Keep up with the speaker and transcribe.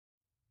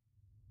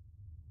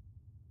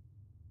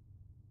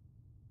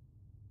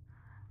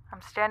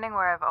I'm standing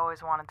where I've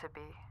always wanted to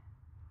be,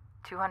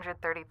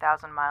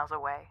 230,000 miles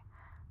away,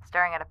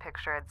 staring at a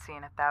picture I'd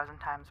seen 1,000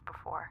 times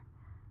before.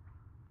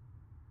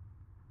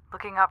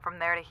 Looking up from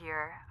there to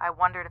here, I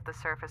wondered if the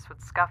surface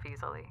would scuff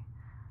easily,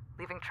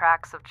 leaving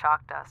tracks of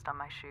chalk dust on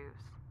my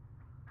shoes.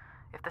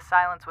 If the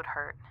silence would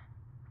hurt,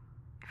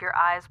 if your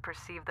eyes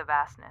perceive the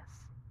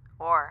vastness,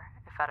 or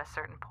if at a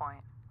certain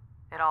point,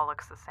 it all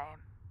looks the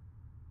same.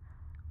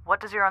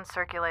 What does your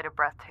uncirculated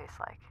breath taste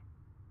like?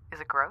 Is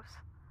it gross?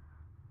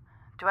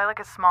 Do I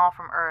look as small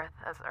from Earth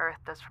as Earth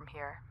does from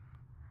here?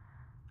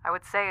 I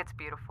would say it's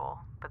beautiful,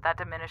 but that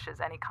diminishes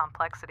any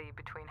complexity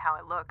between how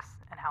it looks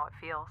and how it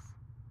feels.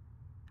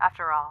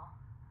 After all,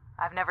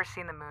 I've never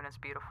seen the moon as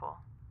beautiful,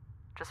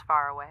 just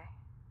far away.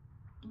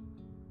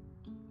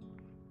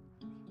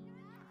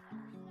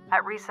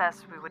 At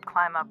recess, we would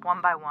climb up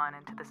one by one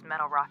into this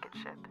metal rocket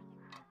ship,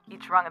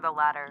 each rung of the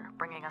ladder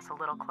bringing us a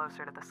little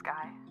closer to the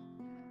sky.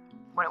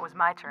 When it was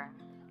my turn,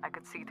 I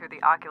could see through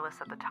the oculus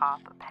at the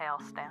top a pale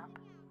stamp.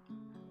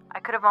 I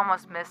could have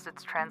almost missed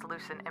its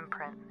translucent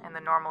imprint in the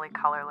normally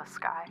colorless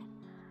sky.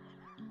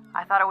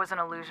 I thought it was an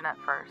illusion at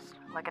first,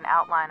 like an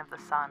outline of the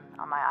sun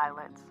on my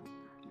eyelids,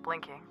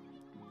 blinking.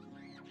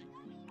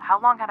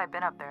 How long had I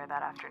been up there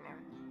that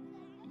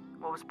afternoon?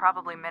 What was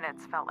probably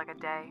minutes felt like a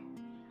day.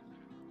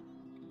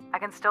 I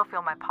can still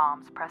feel my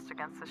palms pressed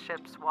against the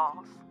ship's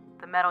walls,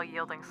 the metal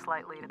yielding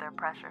slightly to their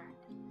pressure.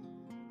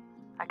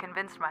 I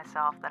convinced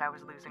myself that I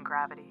was losing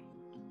gravity,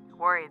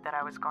 worried that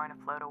I was going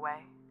to float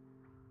away.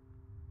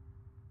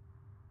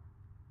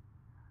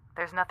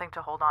 There's nothing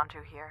to hold on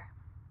to here.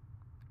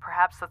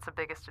 Perhaps that's the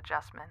biggest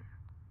adjustment.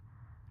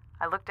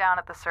 I look down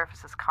at the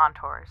surface's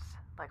contours,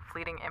 like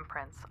fleeting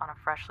imprints on a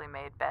freshly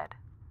made bed.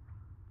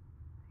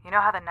 You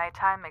know how the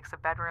nighttime makes a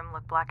bedroom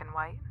look black and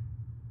white?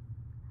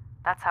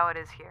 That's how it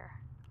is here,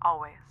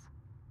 always.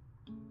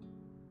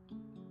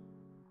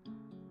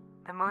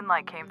 The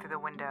moonlight came through the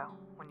window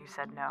when you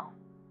said no.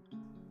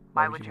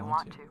 Why would you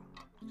want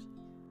to?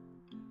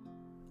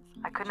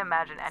 I couldn't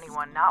imagine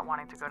anyone not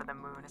wanting to go to the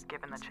moon if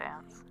given the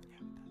chance.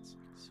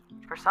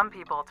 For some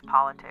people, it's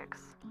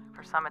politics.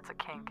 For some, it's a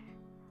kink.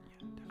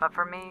 But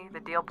for me, the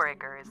deal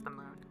breaker is the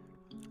moon.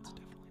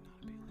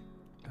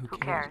 Who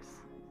cares?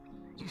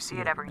 You see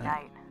it every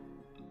night.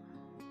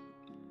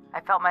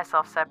 I felt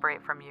myself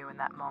separate from you in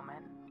that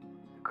moment.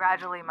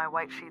 Gradually, my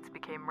white sheets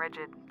became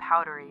rigid,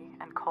 powdery,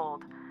 and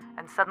cold,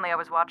 and suddenly I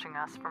was watching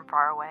us from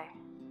far away.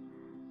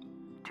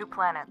 Two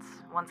planets,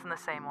 once in the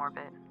same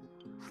orbit,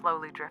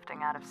 slowly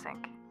drifting out of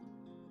sync.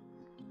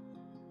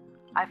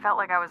 I felt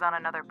like I was on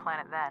another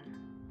planet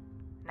then.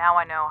 Now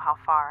I know how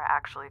far it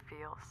actually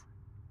feels.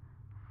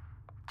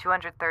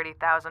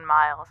 230,000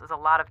 miles is a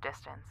lot of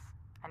distance,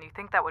 and you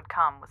think that would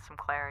come with some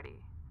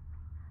clarity.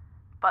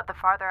 But the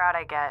farther out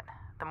I get,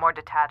 the more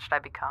detached I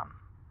become.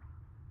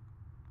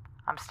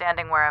 I'm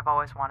standing where I've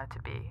always wanted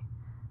to be,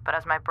 but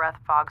as my breath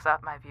fogs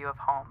up my view of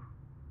home,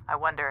 I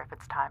wonder if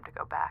it's time to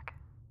go back.